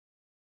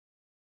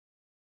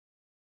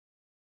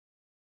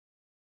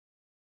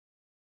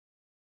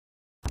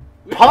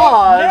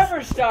Pause.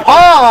 Never stop.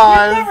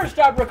 Pause. We never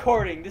stop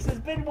recording. This has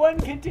been one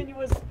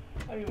continuous.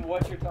 I don't even know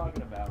what you're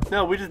talking about.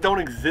 No, we just don't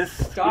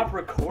exist. Stop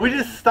recording. We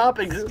just stop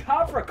existing.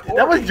 Stop recording.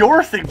 That was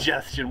your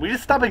suggestion. We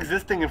just stop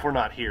existing if we're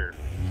not here.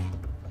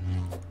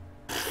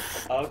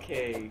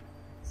 Okay.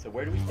 So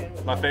where do we stand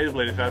with My faded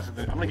blade is faster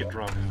than... I'm gonna get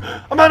drunk.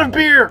 I'm out of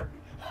beer!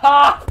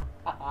 Ha!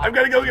 I've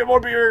gotta go get more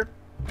beer.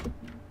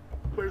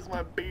 Where's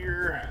my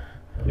beer?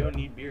 You don't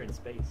need beer in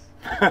space.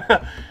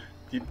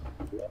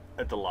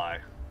 That's a lie.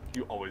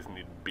 You always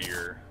need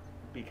beer.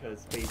 Because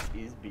space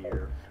is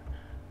beer.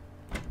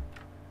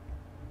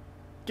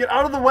 Get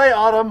out of the way,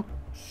 Autumn!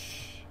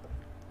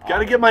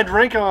 Gotta get my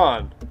drink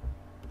on.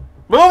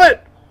 Move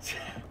it!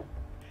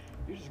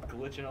 You're just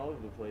glitching all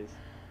over the place.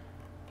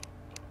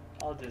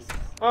 I'll just...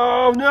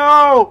 Oh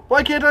no!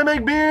 Why can't I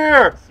make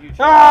beer? You two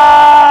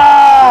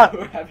Ah!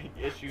 we're having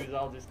issues.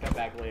 I'll just come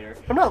back later.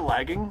 I'm not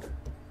lagging.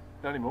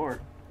 Not anymore.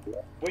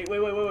 Wait.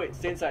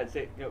 Stay inside.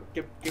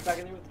 Get back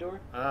in there with the door.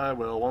 I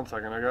will. 1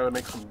 second. I gotta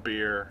make some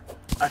beer.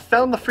 I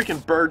found the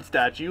freaking bird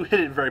statue. You hit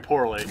it very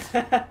poorly.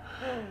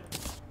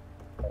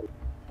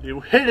 You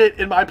hit it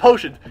in my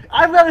potions.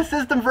 I've got a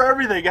system for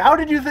everything. How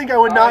did you think I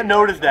would not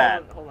notice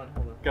that? Hold on.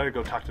 Gotta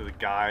go talk to the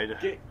guide.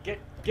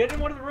 Get in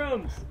one of the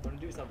rooms. I want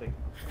to do something.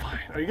 Fine.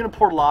 Are you gonna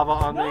pour lava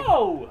on me?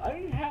 No! I don't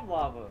even have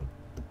lava.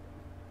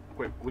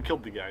 Wait, we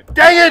killed the guy.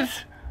 Dang it!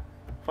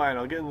 Fine,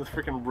 I'll get in this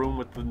freaking room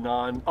with the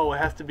non... Oh, it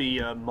has to be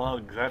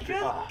mugs. I have to...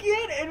 Just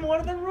get in one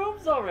of the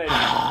rooms already.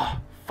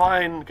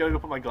 Fine, gotta go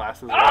put my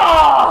glasses on.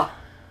 Ah!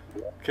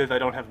 Because I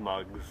don't have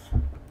mugs.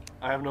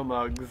 I have no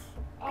mugs.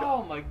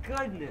 Oh my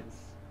goodness.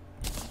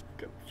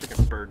 Got a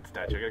freaking bird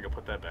statue. I gotta go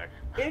put that back.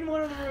 In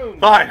one of the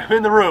rooms. Fine, I'm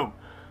in the room.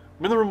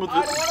 I'm in the room with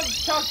I don't want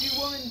to talk to you,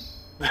 woman.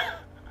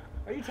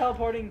 Are you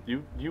teleporting?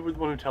 You were the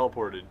one who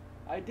teleported.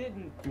 I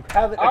didn't. You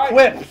have it All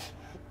equipped. Right.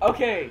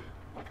 Okay.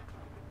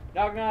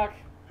 Knock knock.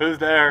 Who's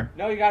there?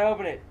 No, you gotta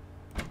open it.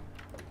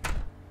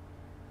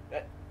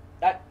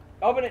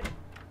 Open it.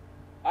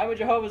 I'm a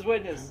Jehovah's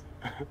Witness.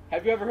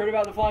 Have you ever heard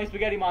about the flying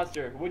spaghetti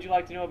monster? Would you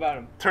like to know about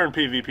him? Turn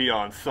PvP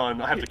on, son.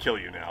 I have to kill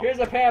you now. Here's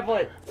a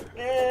pamphlet.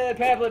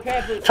 Pamphlet.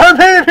 Turn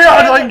PvP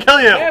on so I can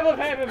kill you.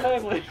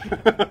 Pamphlet.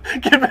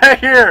 Get back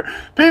here.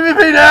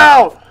 PvP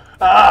now.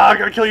 I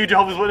gotta kill you,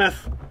 Jehovah's Witness.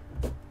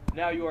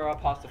 Now you are a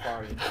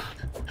Pastafarian.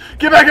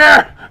 Get back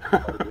here.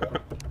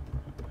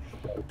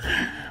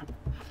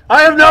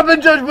 I have not been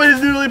judged by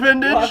his noodly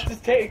appendage. You'll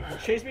have to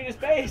chase me to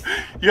space.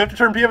 You have to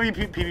turn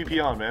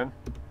PvP on, man.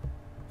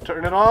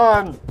 Turn it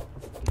on.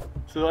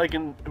 So that I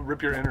can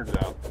rip your innards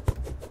out.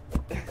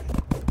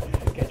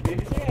 Catch me if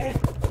you can.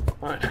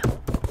 Alright.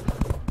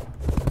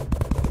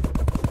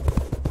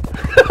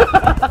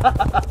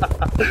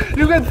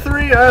 You got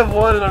 3, I have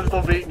 1, and I'm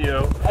still beating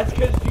you. That's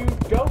because you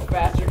go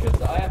faster,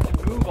 because I have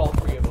to move all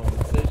 3 of them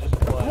instead of just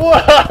one.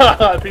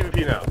 Whoa!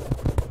 PvP now.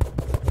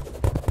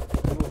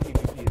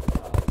 PvP is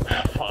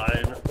tough.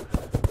 Fine.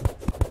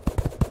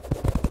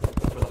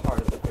 For the heart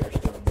of the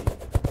Fairstone League.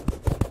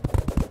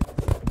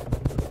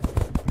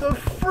 The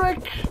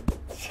frick!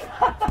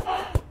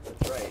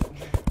 That's right.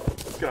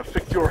 Gotta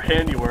fix your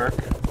handiwork.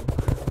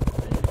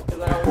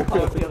 Because I always come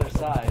up the other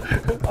side.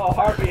 Oh,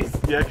 harpies.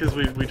 Yeah, because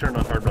we turned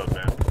on hard mode,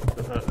 man.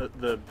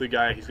 The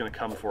guy, he's gonna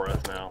come for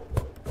us now.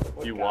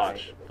 What You guy?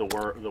 watch. The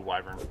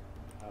wyvern.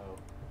 Oh.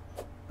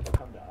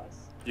 Come to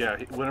us. Yeah,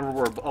 whenever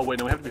we're... Oh, wait,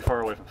 no, we have to be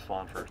far away from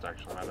spawn first,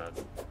 actually. My bad.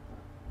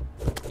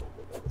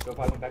 So if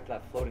I went back to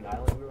that floating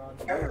island we were on,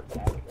 he would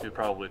attack. He'd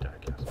probably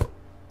attack, yes.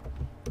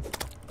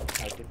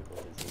 How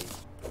difficult is he?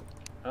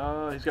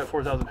 He's got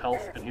 4,000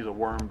 health, and he's a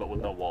worm, but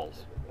with no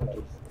walls. Oh,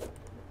 jeez.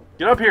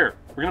 Get up here!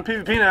 We're gonna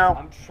PvP now!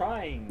 I'm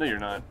trying. No, you're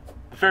not.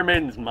 The fair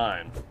maiden is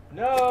mine.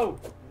 No!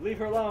 Leave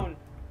her alone.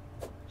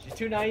 She's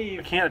too I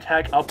naive. can't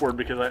attack upward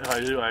because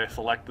I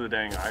select the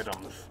dang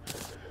items.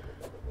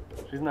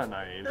 She's not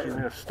naive. She's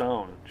made of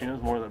stone. She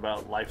knows more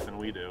about life than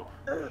we do.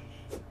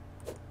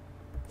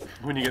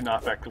 When you get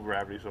knocked back, the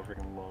gravity's so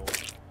freaking low.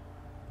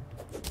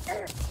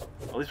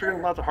 At least we're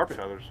getting lots of harpy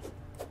feathers.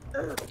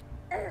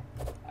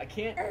 I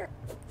can't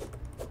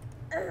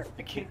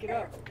get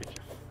up. Okay,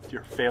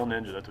 you're a fail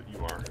ninja, that's what you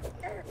are.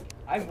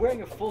 I'm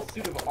wearing a full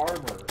suit of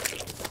armor.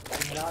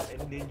 I'm not a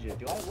ninja.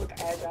 Do I look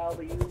agile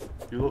to you?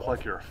 You look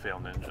like you're a fail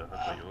ninja,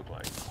 that's what you look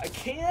like. I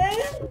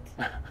can't!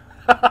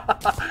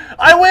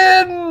 I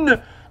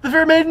win! The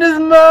fair maiden is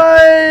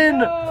mine!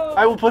 No!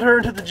 I will put her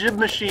into the jib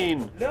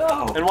machine.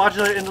 No! And watch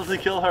her endlessly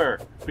kill her.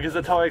 Because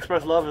that's how I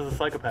express love as a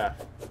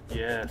psychopath.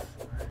 Yes.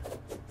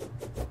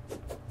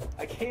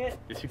 I can't.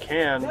 Yes, you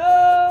can.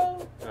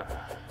 No!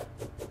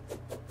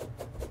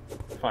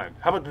 Fine.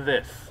 How about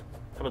this?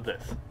 How about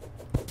this?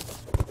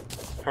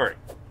 Hurry.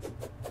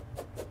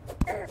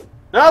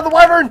 No, the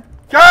wyvern!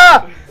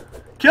 Ah!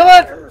 Kill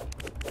it!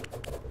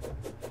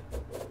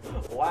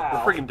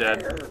 Wow. We're freaking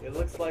dead. It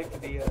looks like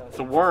the, It's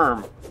a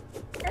worm.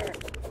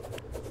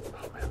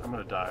 Oh man, I'm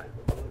gonna die.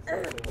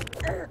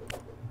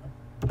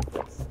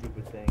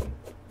 Stupid thing.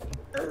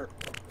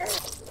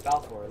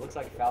 Falcor. It looks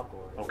like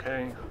Falcor.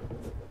 Okay.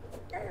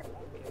 Gee,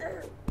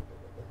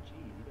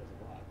 he does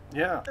a lot.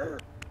 Yeah.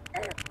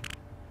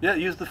 Yeah,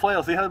 use the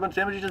flail. See how much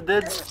damage you just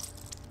did?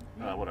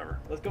 Whatever.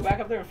 Let's go back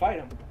up there and fight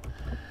him.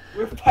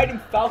 We're fighting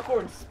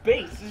Falcor in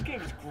space. This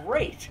game is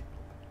great.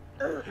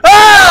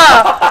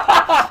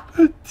 Ah!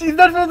 He's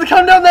not supposed to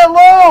come down that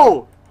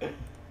low.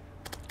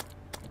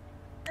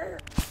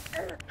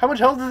 How much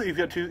health does he? He's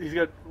got two. He's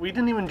got. We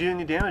didn't even do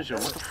any damage to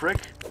him. What the frick?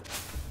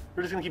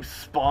 We're just gonna keep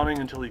spawning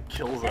until he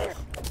kills us.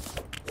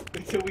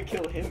 Until we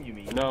kill him, you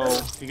mean?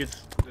 No, he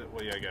gets.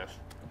 Well, yeah, I guess.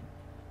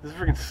 This is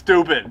freaking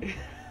stupid.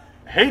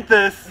 I hate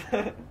this.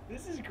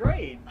 This is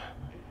great.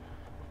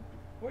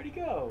 Where'd he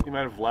go? He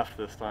might have left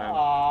this time.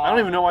 Aww. I don't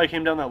even know why he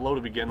came down that low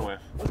to begin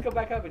with. Let's go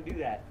back up and do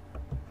that.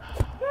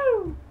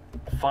 Woo!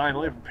 Fine,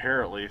 let me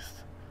prepare at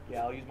least.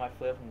 Yeah, I'll use my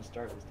flail from the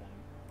start this time.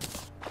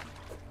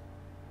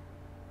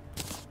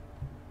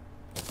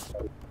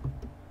 If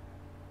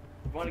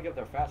you want to get up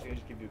there fast, I can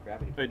just give you a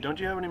gravity. Wait, don't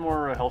you have any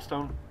more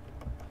Hellstone?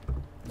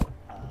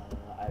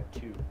 I have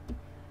 2.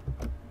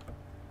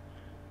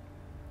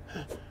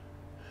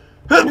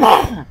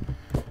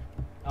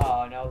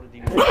 Oh, now the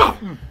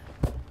demon.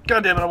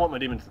 God damn it! I want my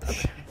demons to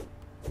touch me.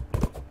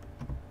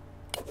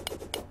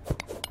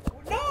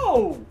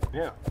 No!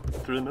 Yeah,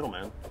 through the middle,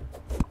 man.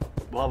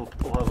 We'll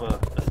have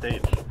a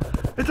stage.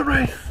 It's a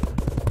race.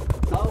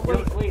 Oh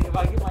wait! If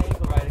I get my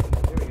ankle right,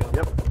 there we go.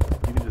 Yep.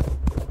 You can just.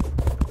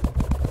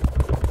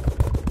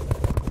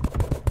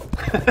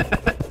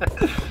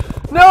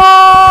 No!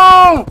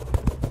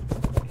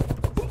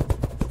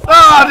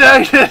 Ah,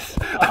 dang it!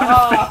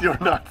 You're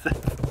nonsense.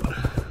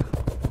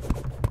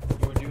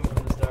 You were doomed from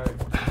the start.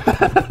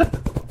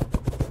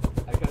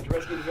 I come to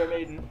rescue the fair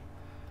maiden.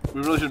 We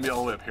really shouldn't be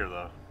all the way up here,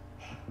 though.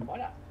 Why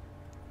not?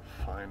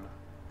 Fine.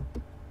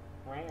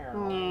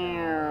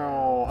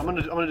 Meow. I'm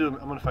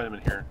gonna fight him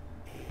in here,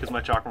 because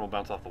my chakra will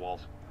bounce off the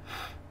walls.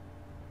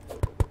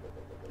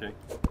 Okay.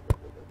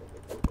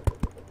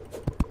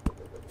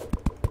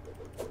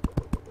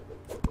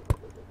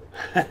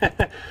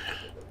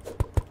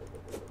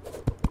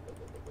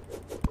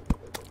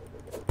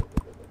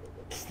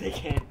 They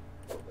can't.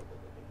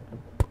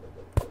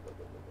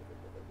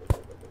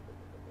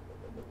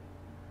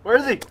 Where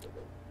is he? I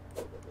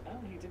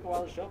don't know, he took a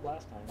while to show up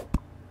last time.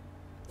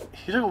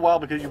 He took a while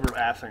because you were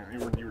assing.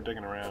 You were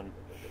digging around.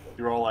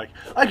 You were all like,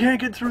 "I can't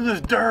get through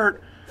this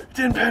dirt. It's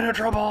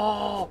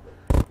impenetrable."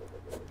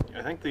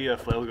 I think the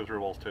flails go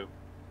through walls too.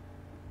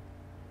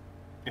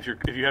 If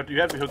you have to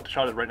be hook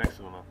shotted right next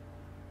to them though.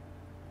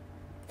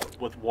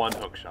 With one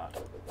hook shot.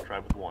 Try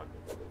with one.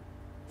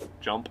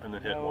 Jump and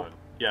then hit No. one.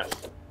 Yes.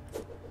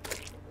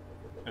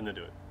 And then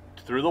do it.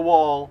 Through the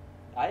wall.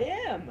 I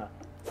am.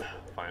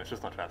 Fine, it's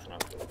just not fast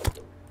enough.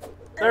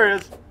 There he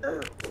is.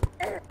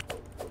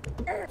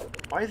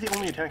 Why is he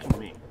only attacking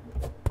me?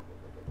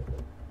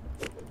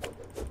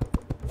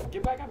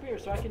 Get back up here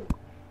so I can.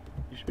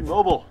 You should be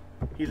mobile.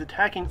 He's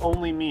attacking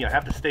only me. I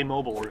have to stay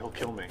mobile or he'll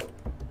kill me.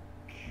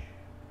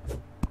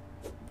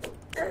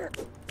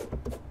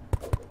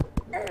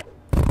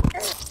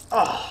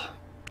 Oh.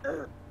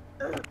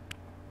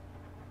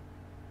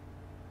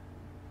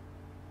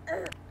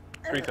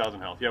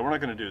 3,000 health. Yeah, we're not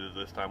going to do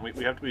this time.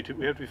 We have to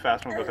be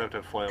fast and we both have to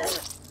have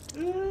flails.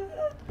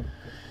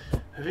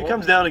 If he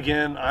comes down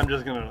again, I'm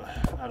just gonna.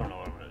 I don't know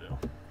what I'm gonna do.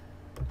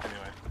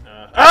 Anyway.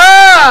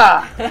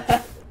 Ah!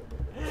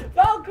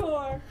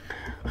 Falcor!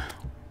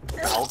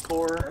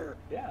 Falcor?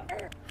 Yeah.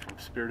 From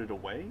Spirited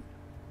Away?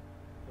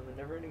 From the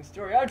never-ending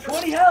story. I have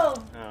 20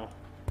 health! Oh.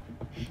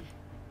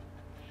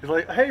 He's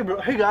like, hey, bro,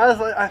 hey guys,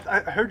 I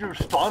heard you were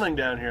spawning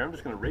down here. I'm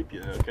just gonna rape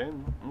you. Okay.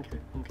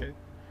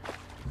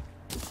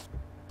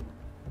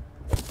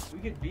 We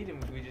could beat him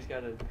if we just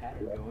got a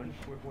pattern going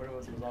where one of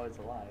us was always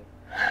alive.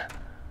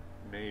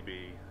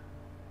 Maybe.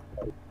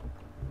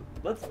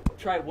 Let's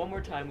try it one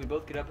more time. We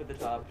both get up at the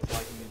top so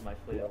I can use my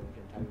flail and we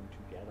can time them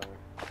together.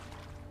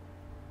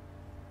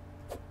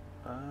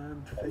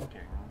 I'm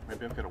thinking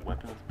maybe I've got a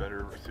weapon that's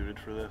better suited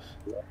for this.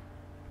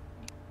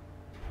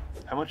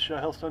 How much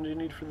hellstone do you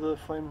need for the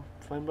flame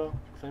bow?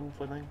 Flame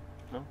thing?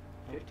 No?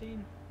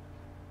 15?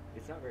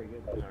 It's not very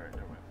good. Alright,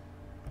 never mind.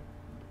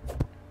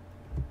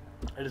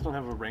 I just don't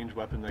have a ranged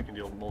weapon that can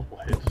deal multiple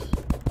hits.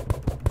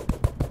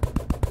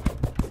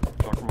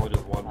 Chakra only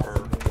does one per.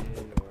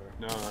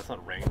 No, that's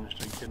not ranged.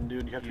 Are you kidding,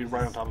 dude? You have to be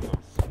right on top of them.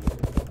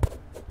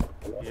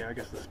 Yeah, I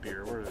guess the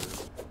spear. Where is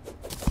it?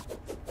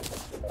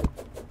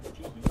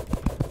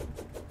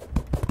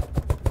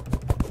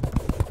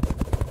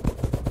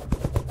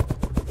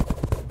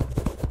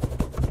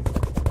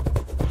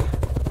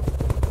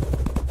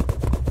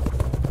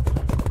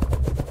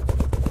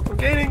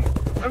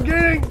 I'm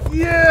gaining!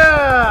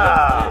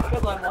 Yeah!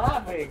 Because I'm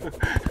laughing.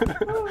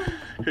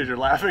 Because you're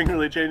laughing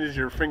really changes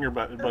your finger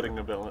butting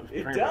ability.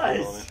 It does.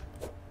 Ability.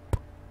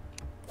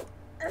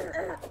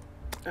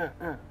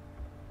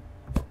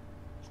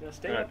 Just gonna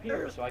stay up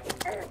here so I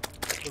can.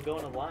 We'll go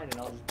in a line and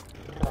I'll just.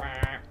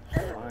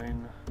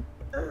 Fine.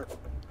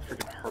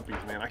 Freaking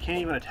harpies, man! I can't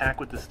even attack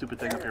with this stupid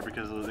thing up here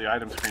because the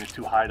item screen is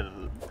too high to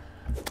the.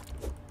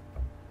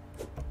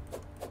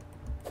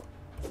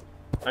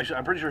 Actually,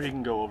 I'm pretty sure he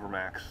can go over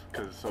max,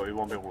 so he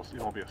won't be able to.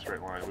 It won't be a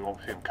straight line. We won't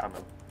see him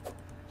coming.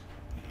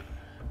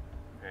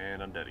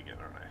 And I'm dead again,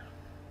 aren't I?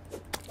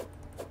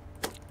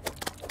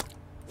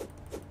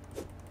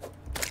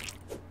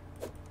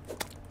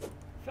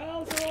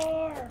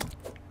 Falcor!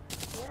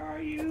 Where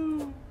are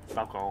you?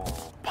 Falcon.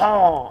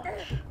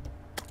 Punch!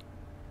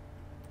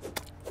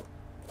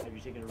 Have you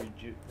taken a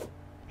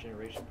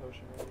regeneration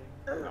potion or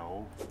anything?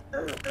 No.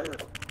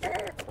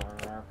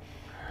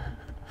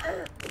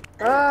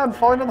 Ah, I'm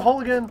falling down the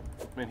hole again.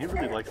 Man, he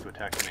really likes to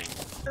attack me.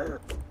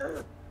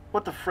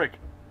 What the frick?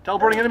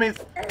 Teleporting enemies!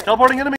 Teleporting enemies!